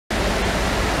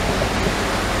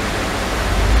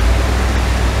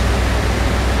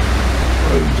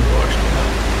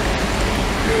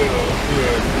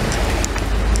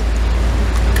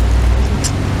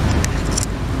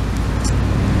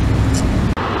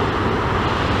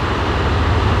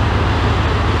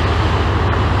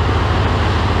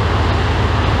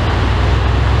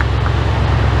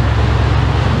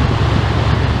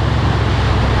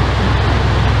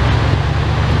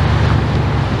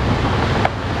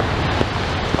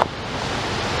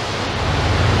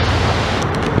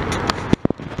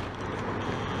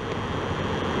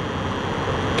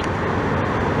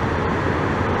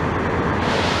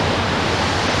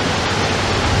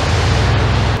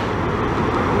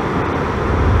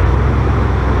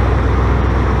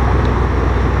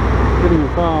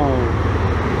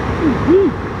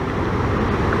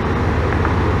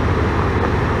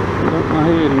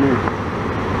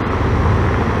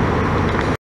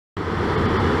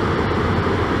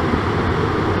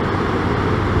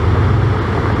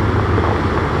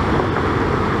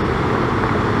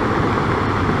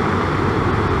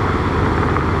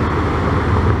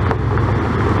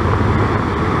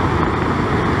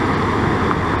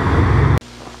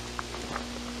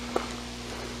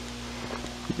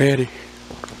Ready.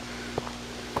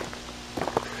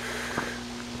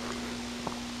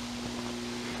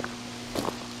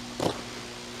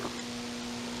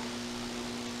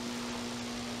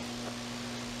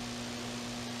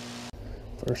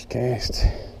 First cast.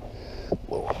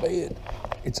 Laurel Bed.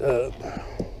 It's up.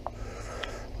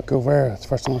 Look over there. It's the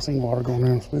first time I've seen water going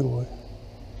down the spillway.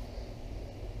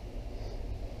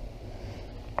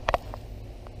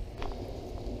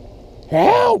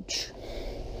 Ouch!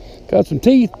 Got some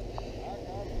teeth.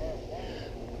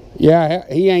 Yeah,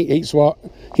 he ain't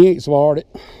swallowed it.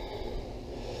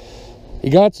 He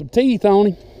got some teeth on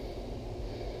him.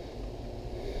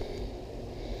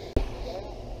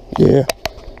 Yeah.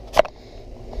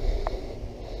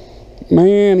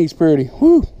 Man, he's pretty.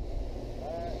 Whew.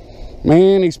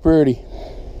 Man, he's pretty.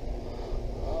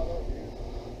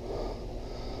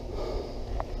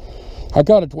 I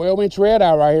caught a 12-inch red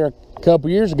eye right here a couple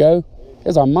years ago.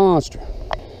 It's a monster.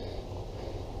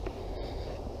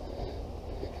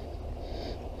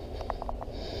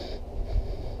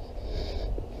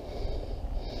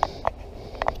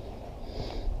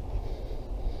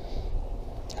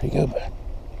 There you go, bud.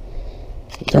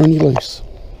 Turn you loose.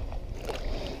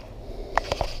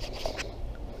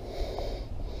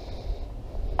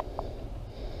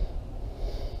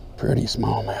 Pretty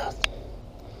smallmouth.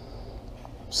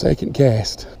 Second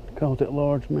cast. Caught that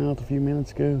largemouth a few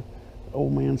minutes ago. The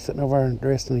old man sitting over there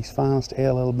dressed in his finest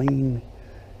LL Bean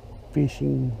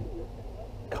fishing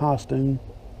costume.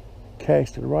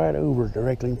 Casted right over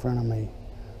directly in front of me.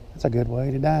 That's a good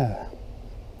way to die.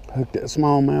 Hooked that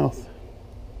smallmouth.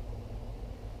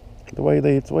 It's the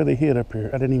way they hit up here.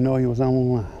 I didn't even know he was on the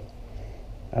line.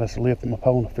 I just lifted my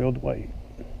pole and filled the weight.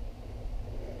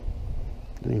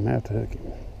 Didn't even have to hook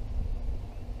him.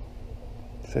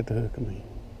 Set the hook on me.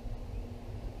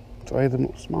 That's the way the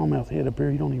smallmouth hit up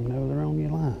here, you don't even know they're on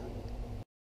your line.